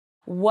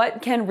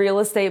What can real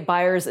estate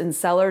buyers and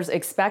sellers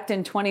expect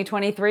in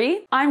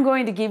 2023? I'm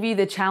going to give you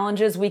the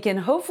challenges we can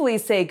hopefully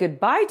say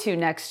goodbye to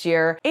next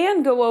year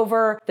and go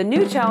over the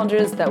new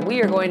challenges that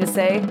we are going to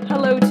say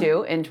hello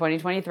to in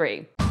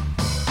 2023.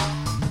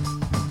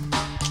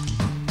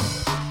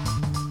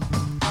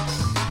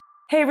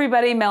 Hey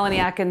everybody, Melanie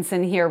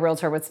Atkinson here,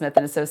 Realtor with Smith &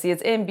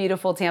 Associates in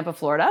beautiful Tampa,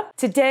 Florida.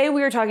 Today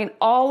we are talking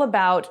all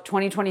about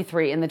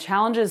 2023 and the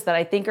challenges that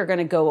I think are going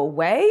to go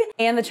away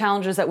and the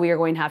challenges that we are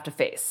going to have to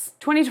face.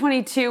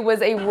 2022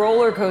 was a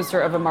roller coaster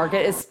of a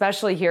market,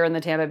 especially here in the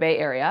Tampa Bay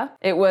area.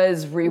 It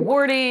was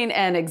rewarding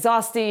and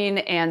exhausting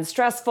and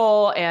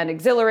stressful and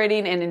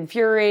exhilarating and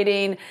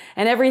infuriating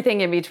and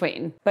everything in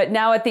between. But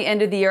now at the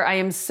end of the year, I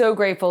am so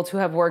grateful to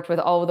have worked with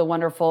all of the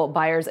wonderful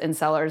buyers and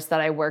sellers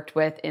that I worked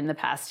with in the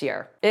past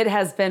year. It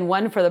has been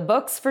one for the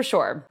books for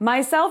sure.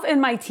 Myself and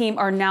my team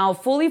are now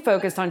fully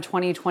focused on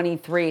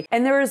 2023,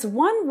 and there is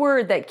one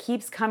word that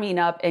keeps coming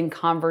up in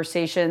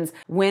conversations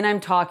when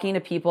I'm talking to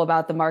people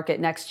about the market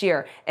next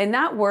year, and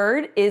that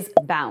word is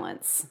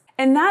balance.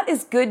 And that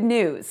is good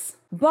news.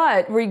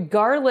 But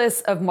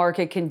regardless of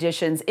market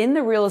conditions in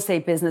the real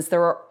estate business,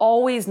 there are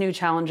always new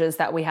challenges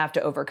that we have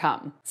to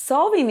overcome.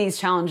 Solving these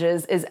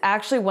challenges is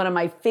actually one of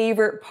my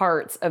favorite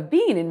parts of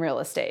being in real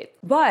estate.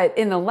 But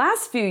in the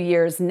last few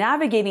years,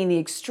 navigating the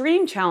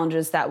extreme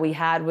challenges that we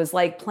had was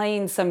like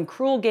playing some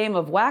cruel game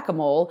of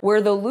whack-a-mole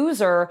where the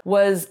loser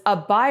was a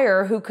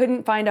buyer who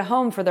couldn't find a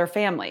home for their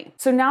family.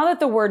 So now that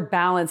the word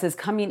balance is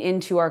coming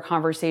into our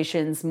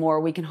conversations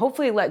more, we can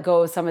hopefully let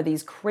go of some of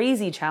these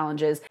crazy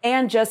challenges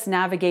and just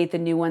navigate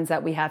the new ones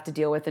that we have to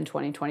deal with in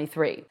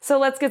 2023. So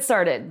let's get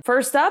started.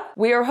 First up,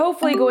 we are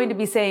hopefully going to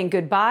be saying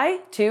goodbye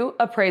to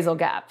appraisal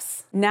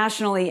gaps.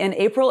 Nationally, in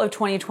April of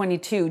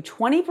 2022,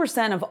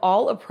 20% of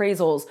all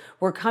appraisals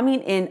were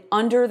coming in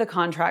under the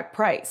contract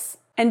price.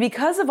 And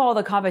because of all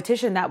the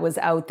competition that was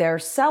out there,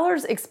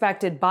 sellers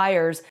expected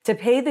buyers to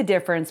pay the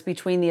difference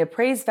between the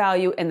appraised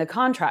value and the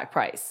contract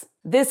price.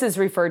 This is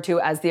referred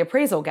to as the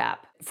appraisal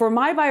gap. For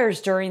my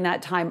buyers during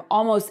that time,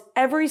 almost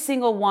every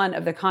single one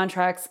of the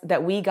contracts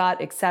that we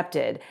got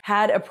accepted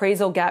had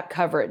appraisal gap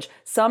coverage.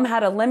 Some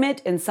had a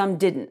limit and some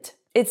didn't.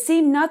 It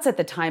seemed nuts at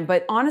the time,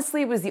 but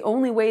honestly, it was the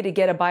only way to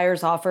get a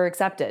buyer's offer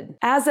accepted.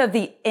 As of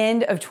the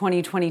end of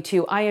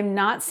 2022, I am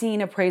not seeing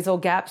appraisal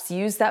gaps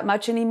used that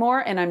much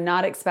anymore, and I'm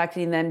not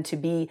expecting them to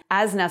be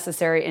as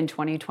necessary in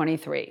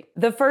 2023.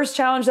 The first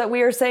challenge that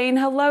we are saying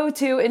hello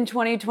to in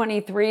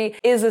 2023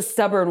 is a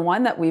stubborn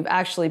one that we've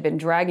actually been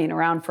dragging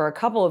around for a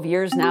couple of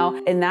years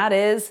now, and that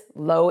is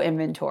low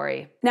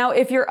inventory. Now,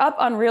 if you're up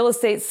on real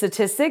estate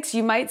statistics,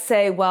 you might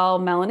say, well,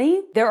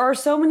 Melanie, there are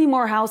so many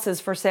more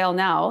houses for sale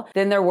now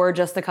than there were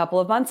just a couple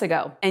of months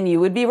ago. And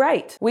you would be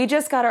right. We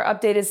just got our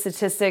updated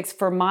statistics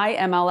for my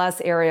MLS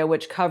area,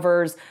 which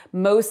covers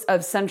most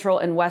of central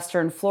and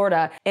western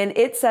Florida. And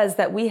it says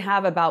that we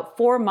have about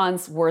 4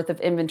 months worth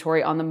of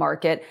inventory on the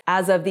market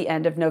as of the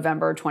end of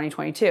November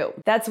 2022.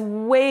 That's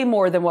way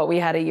more than what we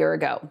had a year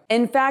ago.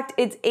 In fact,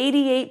 it's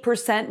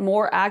 88%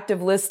 more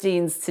active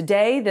listings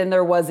today than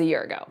there was a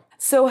year ago.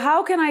 So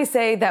how can I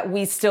say that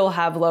we still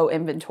have low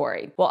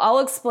inventory? Well, I'll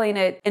explain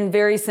it in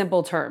very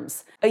simple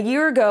terms. A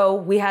year ago,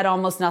 we had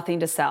almost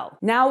nothing to sell.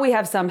 Now we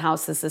have some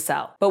houses to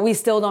sell, but we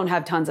still don't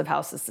have tons of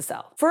houses to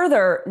sell.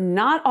 Further,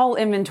 not all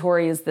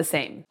inventory is the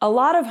same. A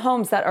lot of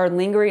homes that are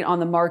lingering on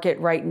the market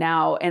right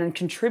now and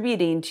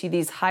contributing to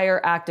these higher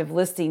active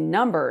listing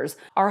numbers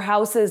are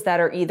houses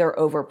that are either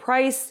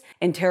overpriced,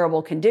 in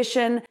terrible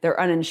condition, they're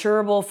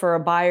uninsurable for a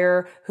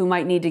buyer who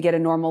might need to get a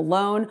normal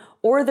loan,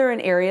 or they're in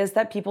areas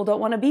that people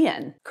don't want to be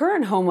in.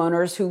 Current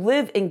homeowners who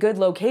live in good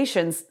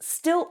locations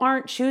still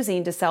aren't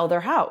choosing to sell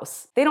their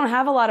house. They don't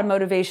have a lot of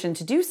motivation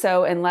to do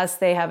so unless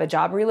they have a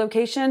job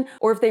relocation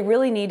or if they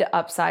really need to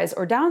upsize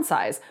or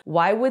downsize.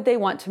 Why would they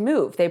want to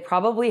move? They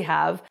probably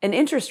have an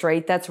interest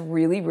rate that's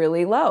really,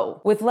 really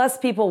low. With less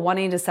people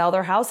wanting to sell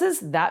their houses,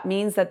 that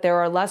means that there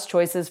are less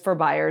choices for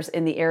buyers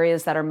in the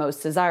areas that are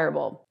most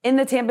desirable. In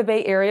the Tampa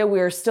Bay area,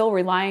 we are still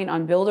relying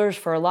on builders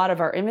for a lot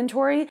of our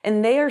inventory,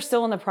 and they are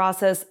still in the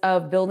process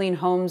of building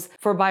homes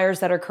for buyers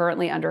that are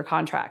currently under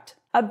contract.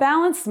 A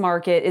balanced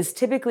market is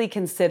typically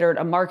considered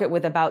a market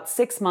with about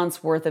 6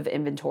 months worth of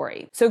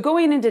inventory. So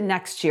going into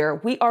next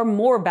year, we are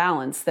more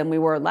balanced than we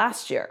were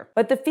last year.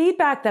 But the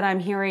feedback that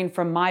I'm hearing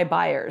from my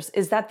buyers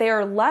is that they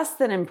are less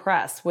than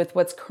impressed with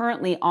what's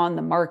currently on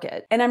the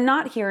market. And I'm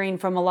not hearing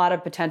from a lot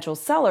of potential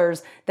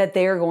sellers that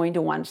they are going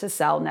to want to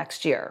sell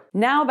next year.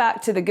 Now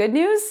back to the good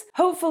news.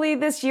 Hopefully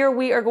this year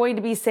we are going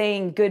to be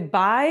saying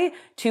goodbye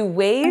to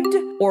waived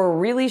or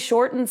really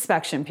short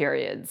inspection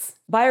periods.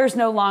 Buyers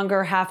no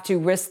longer have to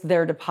risk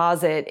their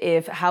deposit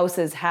if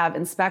houses have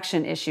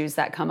inspection issues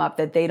that come up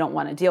that they don't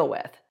want to deal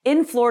with.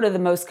 In Florida, the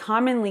most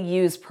commonly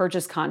used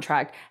purchase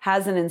contract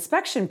has an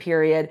inspection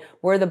period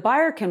where the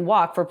buyer can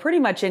walk for pretty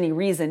much any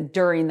reason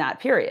during that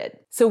period.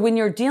 So when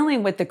you're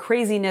dealing with the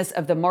craziness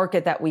of the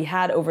market that we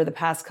had over the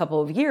past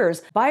couple of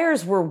years,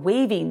 buyers were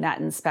waiving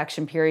that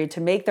inspection period to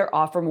make their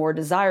offer more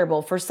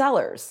desirable for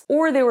sellers.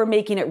 Or they were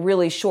making it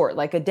really short,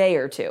 like a day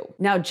or two.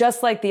 Now,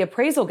 just like the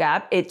appraisal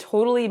gap, it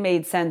totally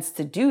made sense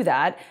to do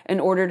that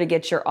in order to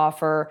get your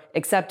offer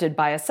accepted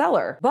by a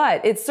seller.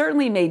 But it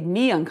certainly made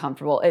me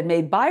uncomfortable. It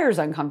made buyers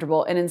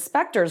uncomfortable, and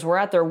inspectors were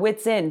at their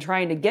wits' end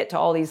trying to get to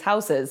all these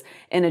houses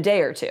in a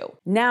day or two.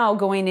 Now,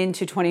 going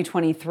into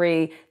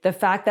 2023, the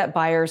fact that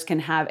buyers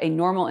can have a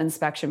normal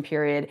inspection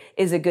period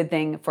is a good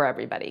thing for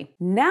everybody.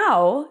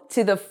 Now,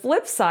 to the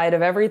flip side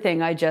of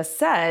everything I just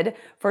said,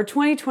 for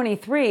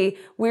 2023,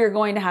 we are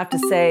going to have to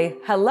say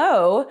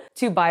hello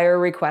to buyer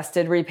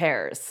requested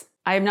repairs.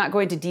 I am not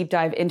going to deep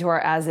dive into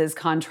our as-is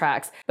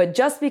contracts, but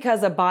just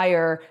because a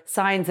buyer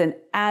signs an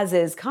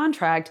as-is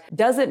contract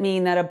doesn't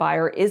mean that a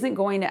buyer isn't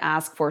going to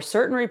ask for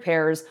certain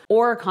repairs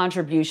or a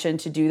contribution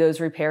to do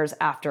those repairs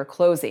after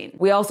closing.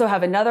 We also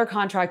have another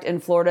contract in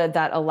Florida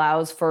that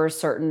allows for a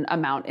certain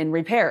amount in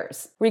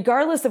repairs.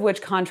 Regardless of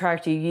which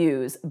contract you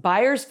use,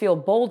 buyers feel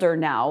bolder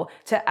now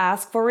to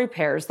ask for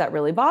repairs that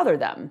really bother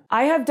them.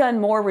 I have done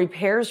more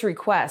repairs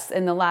requests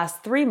in the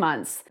last 3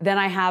 months than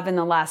I have in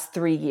the last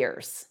 3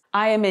 years.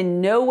 I am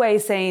in no way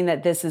saying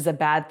that this is a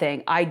bad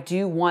thing. I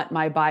do want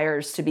my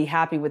buyers to be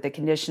happy with the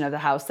condition of the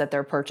house that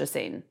they're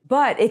purchasing.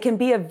 But it can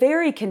be a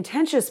very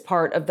contentious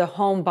part of the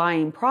home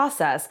buying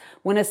process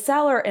when a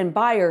seller and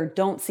buyer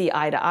don't see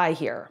eye to eye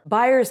here.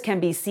 Buyers can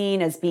be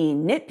seen as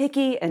being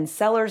nitpicky and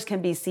sellers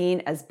can be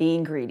seen as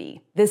being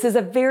greedy. This is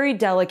a very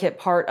delicate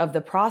part of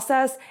the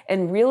process,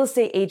 and real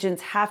estate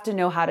agents have to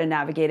know how to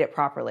navigate it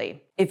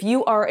properly. If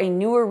you are a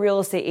newer real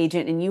estate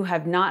agent and you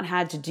have not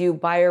had to do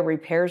buyer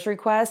repairs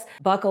requests,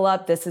 buckle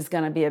up. This is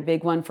going to be a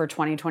big one for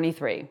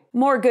 2023.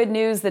 More good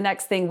news. The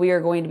next thing we are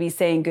going to be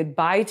saying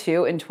goodbye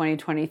to in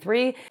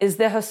 2023 is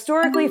the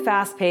historically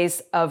fast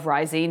pace of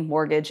rising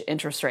mortgage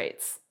interest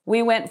rates.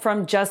 We went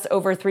from just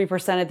over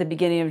 3% at the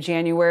beginning of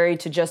January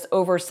to just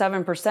over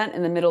 7%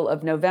 in the middle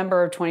of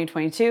November of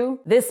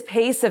 2022. This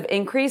pace of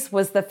increase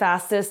was the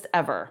fastest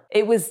ever.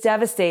 It was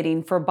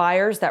devastating for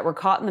buyers that were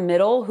caught in the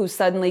middle who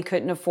suddenly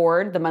couldn't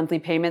afford the monthly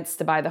payments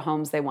to buy the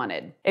homes they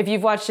wanted. If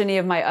you've watched any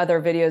of my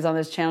other videos on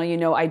this channel, you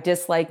know I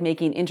dislike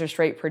making interest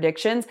rate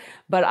predictions,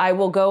 but I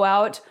will go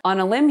out on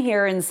a limb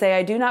here and say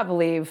I do not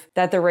believe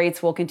that the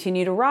rates will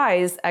continue to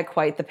rise at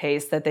quite the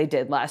pace that they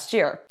did last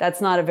year. That's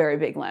not a very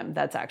big limb.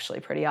 That's actually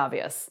pretty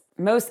obvious.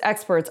 Most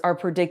experts are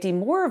predicting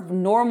more of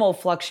normal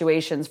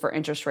fluctuations for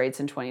interest rates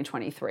in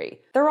 2023.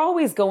 They're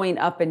always going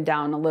up and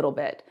down a little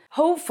bit.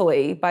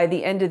 Hopefully, by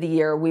the end of the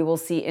year, we will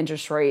see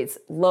interest rates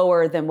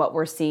lower than what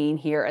we're seeing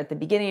here at the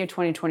beginning of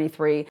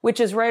 2023, which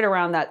is right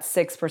around that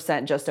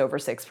 6%, just over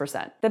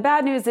 6%. The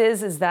bad news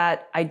is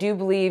that I do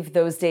believe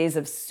those days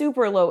of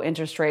super low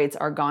interest rates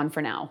are gone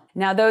for now.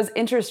 Now, those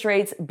interest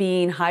rates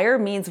being higher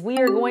means we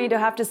are going to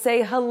have to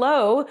say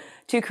hello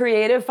to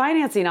creative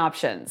financing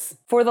options.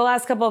 For the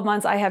last couple of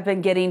months, I have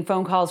been getting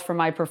phone calls from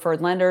my preferred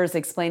lenders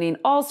explaining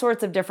all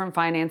sorts of different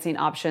financing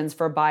options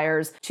for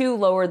buyers to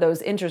lower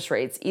those interest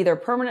rates, either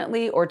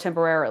permanently or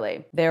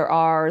temporarily. There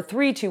are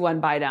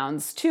 3-2-1 buy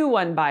downs,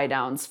 2-1 buy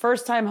downs,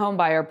 first-time home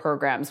buyer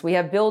programs. We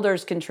have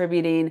builders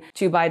contributing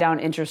to buy down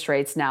interest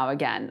rates now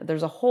again.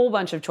 There's a whole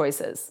bunch of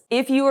choices.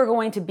 If you are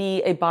going to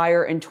be a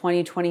buyer in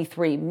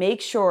 2023, make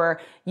sure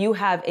you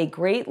have a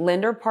great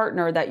lender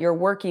partner that you're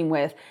working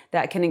with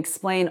that can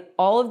explain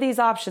all of these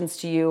options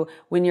to you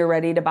when you're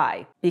ready to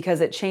buy,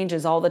 because it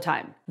changes all the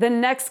time. The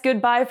next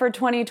goodbye for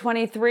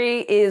 2023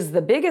 is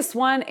the biggest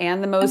one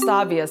and the most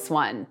obvious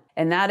one,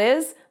 and that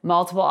is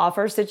multiple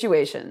offer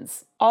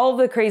situations. All of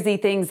the crazy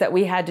things that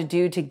we had to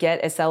do to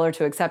get a seller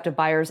to accept a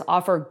buyer's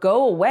offer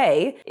go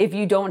away if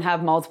you don't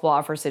have multiple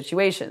offer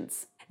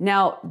situations.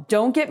 Now,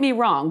 don't get me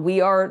wrong, we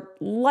are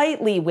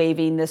lightly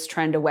waving this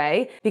trend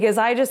away because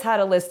I just had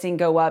a listing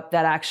go up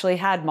that actually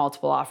had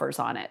multiple offers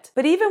on it.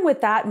 But even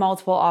with that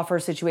multiple offer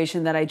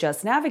situation that I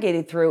just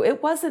navigated through,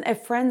 it wasn't a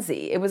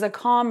frenzy. It was a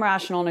calm,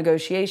 rational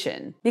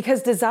negotiation.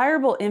 Because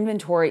desirable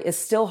inventory is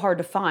still hard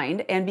to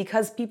find, and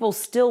because people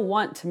still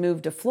want to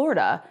move to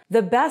Florida,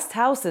 the best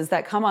houses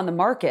that come on the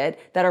market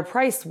that are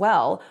priced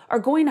well are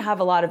going to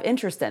have a lot of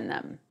interest in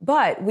them.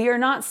 But we are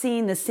not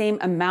seeing the same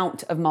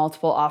amount of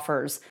multiple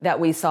offers that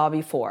we saw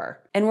before.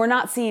 And we're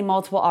not seeing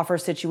multiple offer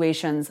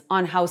situations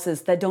on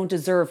houses that don't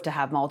deserve to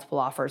have multiple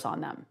offers on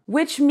them.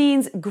 Which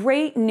means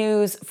great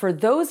news for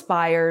those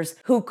buyers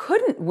who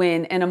couldn't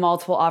win in a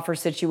multiple offer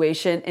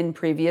situation in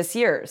previous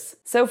years.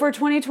 So for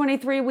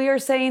 2023, we are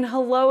saying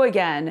hello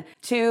again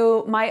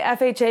to my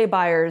FHA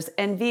buyers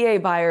and VA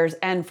buyers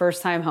and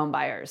first-time home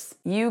buyers.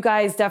 You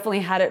guys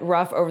definitely had it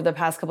rough over the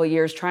past couple of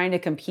years trying to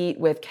compete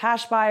with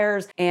cash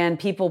buyers and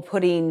people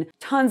putting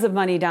tons of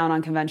money down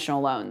on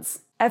conventional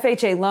loans.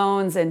 FHA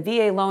loans and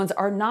VA loans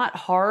are not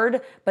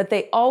hard, but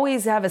they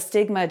always have a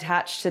stigma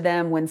attached to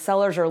them when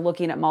sellers are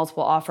looking at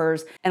multiple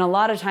offers, and a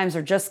lot of times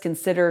are just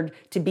considered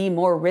to be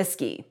more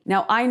risky.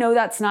 Now, I know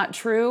that's not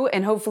true,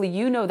 and hopefully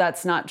you know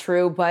that's not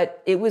true,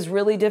 but it was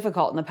really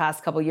difficult in the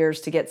past couple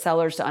years to get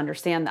sellers to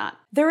understand that.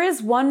 There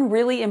is one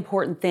really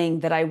important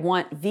thing that I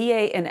want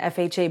VA and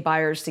FHA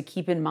buyers to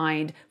keep in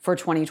mind for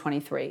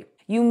 2023.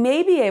 You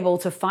may be able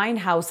to find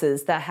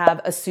houses that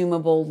have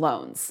assumable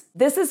loans.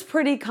 This is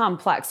pretty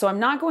complex, so I'm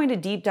not going to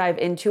deep dive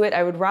into it.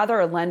 I would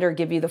rather a lender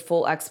give you the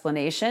full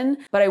explanation,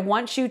 but I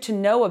want you to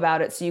know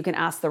about it so you can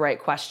ask the right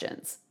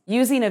questions.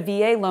 Using a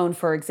VA loan,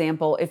 for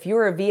example, if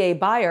you're a VA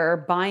buyer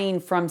buying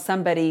from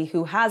somebody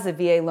who has a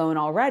VA loan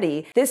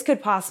already, this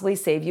could possibly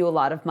save you a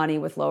lot of money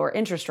with lower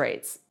interest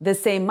rates. The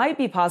same might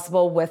be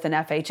possible with an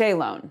FHA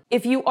loan.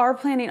 If you are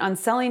planning on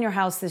selling your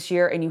house this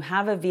year and you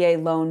have a VA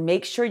loan,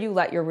 make sure you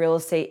let your real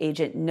estate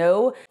agent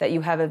know that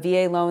you have a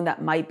VA loan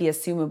that might be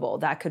assumable.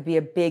 That could be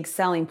a big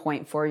selling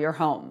point for your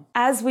home.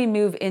 As we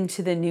move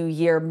into the new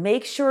year,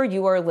 make sure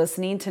you are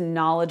listening to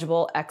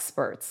knowledgeable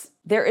experts.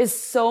 There is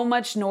so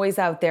much noise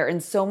out there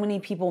and so many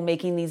people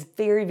making these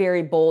very,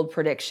 very bold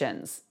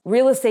predictions.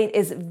 Real estate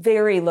is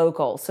very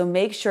local, so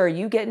make sure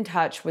you get in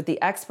touch with the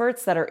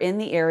experts that are in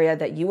the area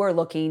that you are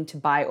looking to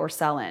buy or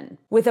sell in.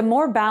 With a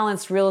more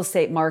balanced real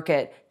estate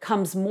market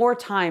comes more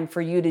time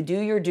for you to do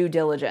your due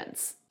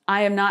diligence.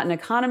 I am not an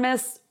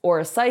economist or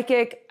a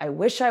psychic. I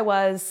wish I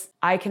was.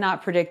 I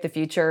cannot predict the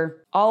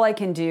future. All I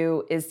can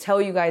do is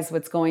tell you guys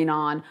what's going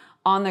on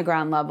the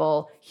ground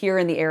level here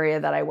in the area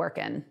that I work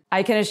in.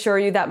 I can assure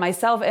you that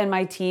myself and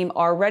my team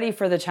are ready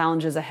for the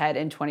challenges ahead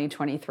in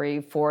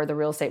 2023 for the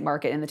real estate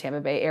market in the Tampa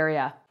Bay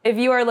area. If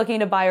you are looking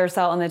to buy or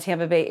sell in the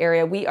Tampa Bay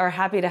area, we are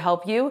happy to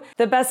help you.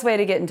 The best way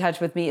to get in touch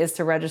with me is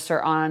to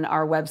register on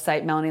our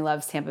website,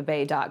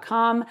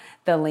 MelanieLovesTampaBay.com.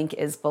 The link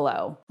is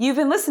below. You've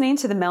been listening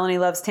to the Melanie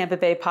Loves Tampa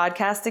Bay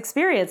podcast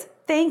experience.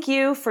 Thank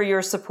you for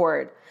your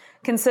support.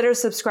 Consider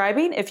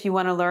subscribing if you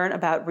want to learn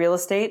about real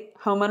estate,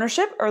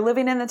 homeownership, or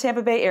living in the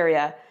Tampa Bay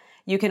area.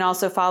 You can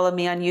also follow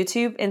me on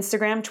YouTube,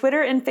 Instagram,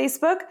 Twitter, and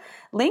Facebook.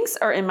 Links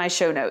are in my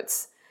show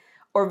notes.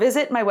 Or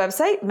visit my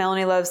website,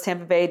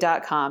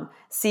 MelanieLovesTampaBay.com.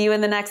 See you in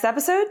the next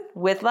episode.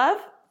 With love,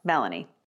 Melanie.